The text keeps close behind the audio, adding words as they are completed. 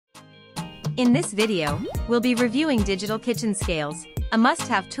In this video, we'll be reviewing digital kitchen scales, a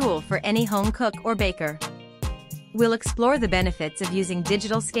must-have tool for any home cook or baker. We'll explore the benefits of using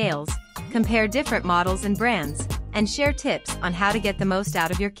digital scales, compare different models and brands, and share tips on how to get the most out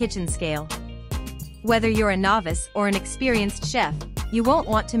of your kitchen scale. Whether you're a novice or an experienced chef, you won't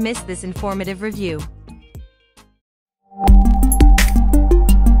want to miss this informative review.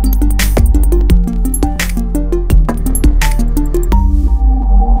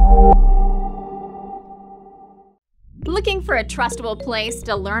 Looking for a trustable place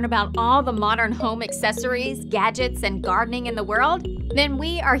to learn about all the modern home accessories, gadgets, and gardening in the world? Then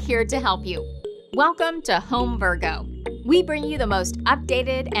we are here to help you. Welcome to Home Virgo. We bring you the most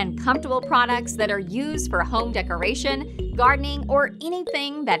updated and comfortable products that are used for home decoration, gardening, or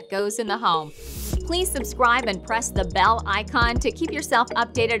anything that goes in the home. Please subscribe and press the bell icon to keep yourself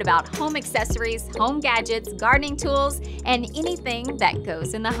updated about home accessories, home gadgets, gardening tools, and anything that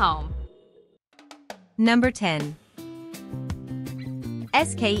goes in the home. Number 10.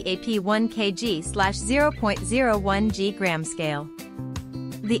 SKEAP 1 kg/0.01 g gram scale.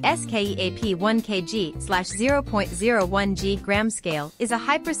 The SKEAP 1 kg/0.01 g gram scale is a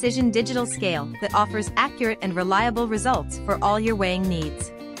high-precision digital scale that offers accurate and reliable results for all your weighing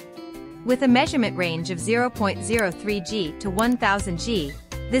needs. With a measurement range of 0.03 g to 1000 g,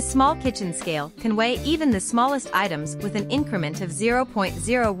 this small kitchen scale can weigh even the smallest items with an increment of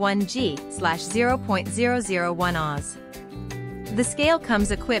 0.01 g/0.001 oz. The scale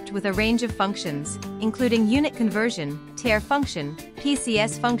comes equipped with a range of functions, including unit conversion, tare function,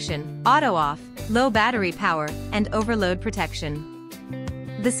 PCS function, auto-off, low battery power, and overload protection.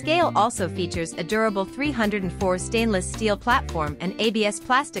 The scale also features a durable 304 stainless steel platform and ABS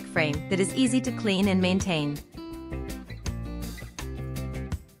plastic frame that is easy to clean and maintain.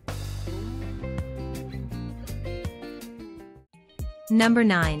 Number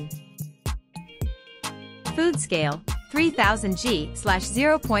 9. Food Scale 3000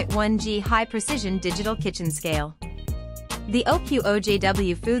 g/0.1 g High Precision Digital Kitchen Scale. The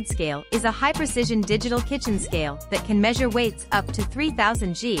OQOJW Food Scale is a high-precision digital kitchen scale that can measure weights up to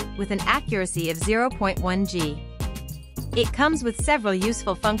 3000 g with an accuracy of 0.1 g. It comes with several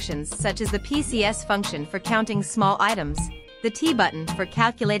useful functions such as the PCS function for counting small items, the T button for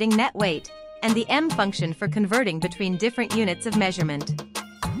calculating net weight, and the M function for converting between different units of measurement.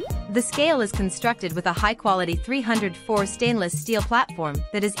 The scale is constructed with a high-quality 304 stainless steel platform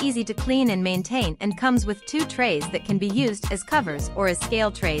that is easy to clean and maintain and comes with 2 trays that can be used as covers or as scale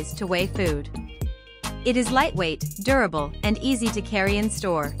trays to weigh food. It is lightweight, durable, and easy to carry and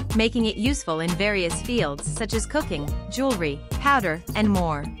store, making it useful in various fields such as cooking, jewelry, powder, and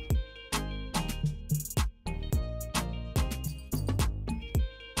more.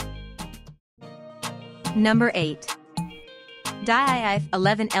 Number 8. Diyife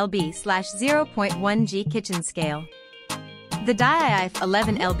 11 lb/0.1 g Kitchen Scale. The Diyife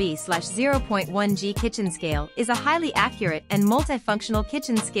 11 lb/0.1 g Kitchen Scale is a highly accurate and multifunctional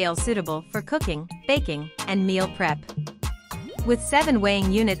kitchen scale suitable for cooking, baking, and meal prep. With 7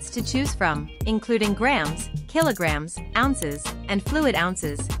 weighing units to choose from, including grams, kilograms, ounces, and fluid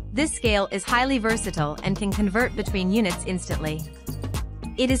ounces, this scale is highly versatile and can convert between units instantly.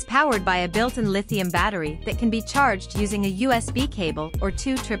 It is powered by a built-in lithium battery that can be charged using a USB cable or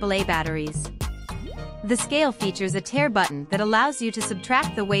 2 AAA batteries. The scale features a tare button that allows you to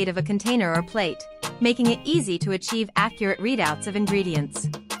subtract the weight of a container or plate, making it easy to achieve accurate readouts of ingredients.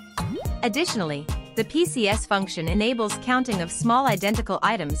 Additionally, the PCS function enables counting of small identical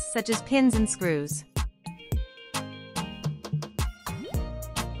items such as pins and screws.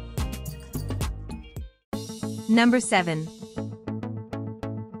 Number 7.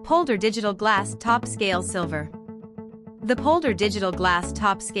 Polder Digital Glass Top Scale Silver. The Polder Digital Glass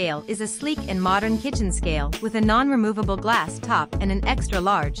Top Scale is a sleek and modern kitchen scale with a non-removable glass top and an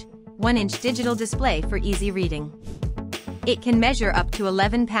extra-large, 1-inch digital display for easy reading. It can measure up to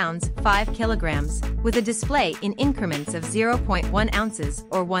 11 pounds, 5 kilograms, with a display in increments of 0.1 ounces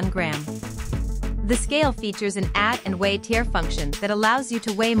or 1 gram. The scale features an add and weigh tare function that allows you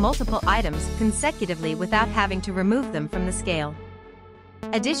to weigh multiple items consecutively without having to remove them from the scale.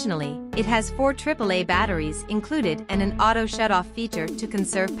 Additionally, it has 4 AAA batteries included and an auto shut-off feature to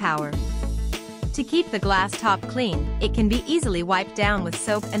conserve power. To keep the glass top clean, it can be easily wiped down with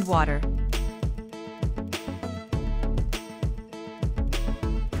soap and water.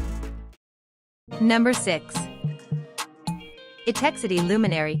 Number 6. Etekcity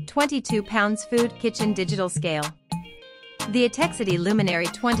Luminary 22 pounds Food Kitchen Digital Scale. The Etekcity Luminary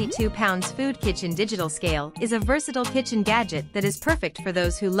 22 pounds Food Kitchen Digital Scale is a versatile kitchen gadget that is perfect for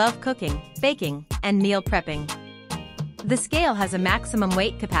those who love cooking, baking, and meal prepping. The scale has a maximum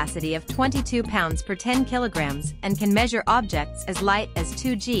weight capacity of 22 pounds per 10 kilograms and can measure objects as light as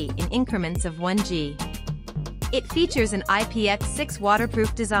 2g in increments of 1g. It features an IPX6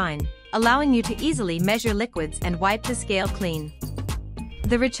 waterproof design, allowing you to easily measure liquids and wipe the scale clean.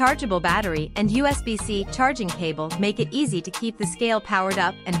 The rechargeable battery and USB-C charging cable make it easy to keep the scale powered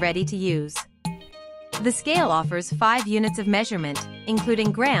up and ready to use. The scale offers 5 units of measurement,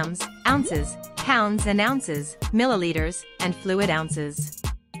 including grams, ounces, pounds and ounces, milliliters, and fluid ounces.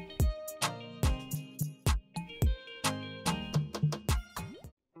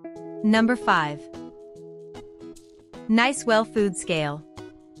 Number 5. Nicewell Food Scale.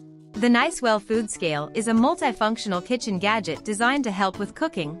 The Nicewell Food Scale is a multifunctional kitchen gadget designed to help with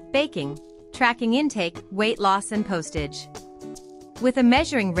cooking, baking, tracking intake, weight loss and postage. With a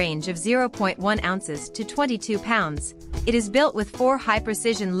measuring range of 0.1 ounces to 22 pounds, it is built with 4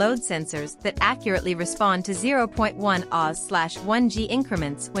 high-precision load sensors that accurately respond to 0.1 Oz/1G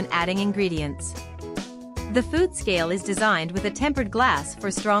increments when adding ingredients. The food scale is designed with a tempered glass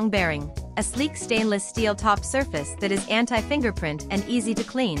for strong bearing, a sleek stainless steel top surface that is anti-fingerprint and easy to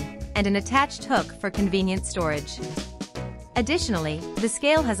clean, and an attached hook for convenient storage. Additionally, the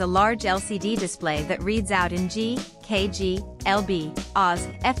scale has a large LCD display that reads out in G, kg, lb, Oz,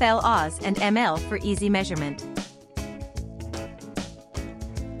 FL Oz and ml for easy measurement.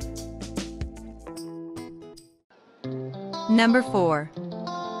 Number 4.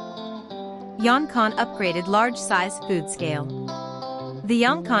 Yoncon Upgraded Large-Size Food Scale. The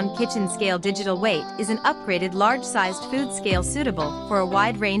Yoncon Kitchen Scale Digital Weight is an upgraded large-sized food scale suitable for a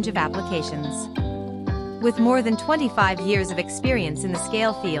wide range of applications. With more than 25 years of experience in the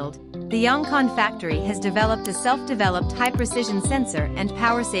scale field, the Yoncon factory has developed a self-developed high-precision sensor and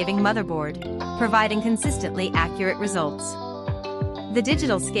power-saving motherboard, providing consistently accurate results. The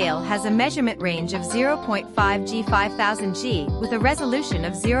digital scale has a measurement range of 0.5G 5000G with a resolution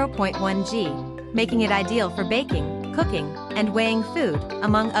of 0.1G, making it ideal for baking, cooking, and weighing food,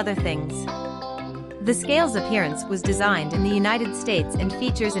 among other things. The scale's appearance was designed in the United States and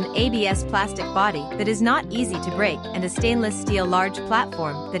features an ABS plastic body that is not easy to break and a stainless steel large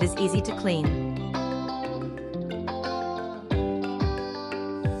platform that is easy to clean.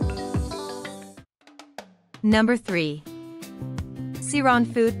 Number 3.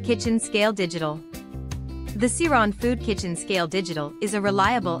 Ceron Food Kitchen Scale Digital. The Ceron Food Kitchen Scale Digital is a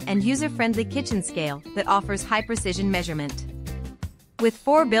reliable and user-friendly kitchen scale that offers high-precision measurement. With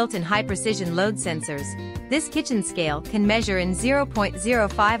 4 built-in high-precision load sensors, this kitchen scale can measure in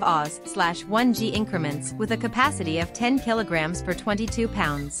 0.05 Oz/1G increments with a capacity of 10 kilograms per 22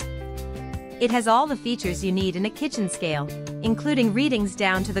 pounds. It has all the features you need in a kitchen scale, including readings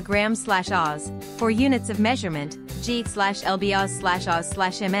down to the gram/Oz, 4 units of measurement, G/lb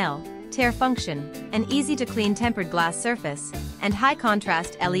Oz/Oz/ml, tare function, an easy-to-clean tempered glass surface, and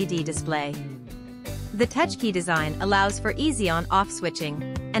high-contrast LED display. The touchkey design allows for easy on-off switching,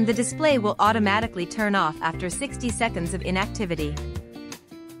 and the display will automatically turn off after 60 seconds of inactivity.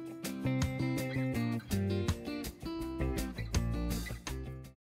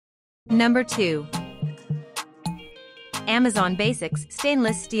 Number 2. Amazon Basics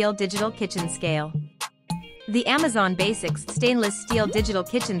Stainless Steel Digital Kitchen Scale. The Amazon Basics Stainless Steel Digital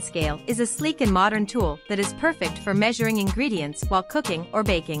Kitchen Scale is a sleek and modern tool that is perfect for measuring ingredients while cooking or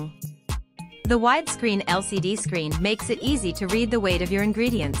baking. The widescreen LCD screen makes it easy to read the weight of your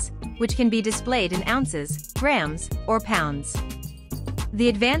ingredients, which can be displayed in ounces, grams, or pounds. The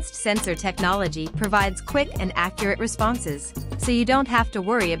advanced sensor technology provides quick and accurate responses, so you don't have to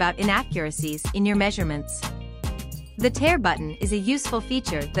worry about inaccuracies in your measurements. The tare button is a useful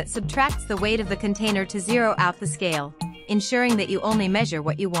feature that subtracts the weight of the container to zero out the scale, ensuring that you only measure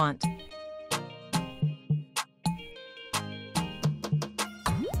what you want.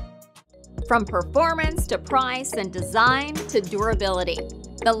 From performance to price and design to durability,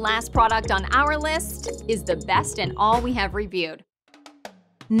 the last product on our list is the best in all we have reviewed.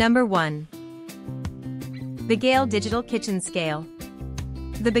 Number 1. Begale Digital Kitchen Scale.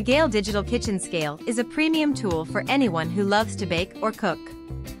 The Begale Digital Kitchen Scale is a premium tool for anyone who loves to bake or cook.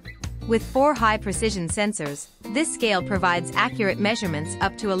 With 4 high-precision sensors, this scale provides accurate measurements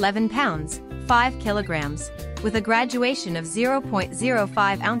up to 11 pounds, 5 kilograms, with a graduation of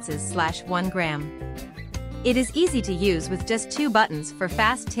 0.05 ounces/1 gram. It is easy to use with just 2 buttons for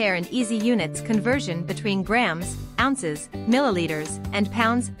fast tare and easy units conversion between grams, ounces, milliliters, and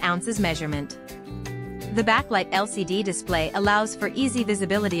pounds, ounces measurement. The backlight LCD display allows for easy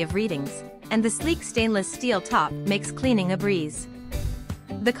visibility of readings, and the sleek stainless steel top makes cleaning a breeze.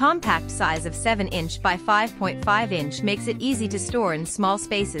 The compact size of 7-inch by 5.5-inch makes it easy to store in small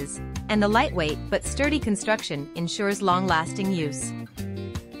spaces, and the lightweight but sturdy construction ensures long-lasting use.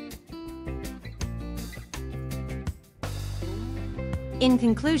 In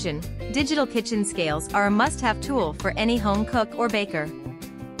conclusion, digital kitchen scales are a must-have tool for any home cook or baker.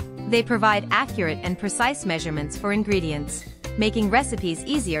 They provide accurate and precise measurements for ingredients, making recipes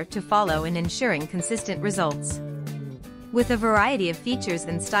easier to follow and ensuring consistent results. With a variety of features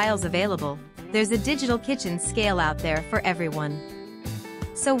and styles available, there's a digital kitchen scale out there for everyone.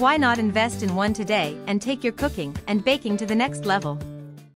 So why not invest in one today and take your cooking and baking to the next level?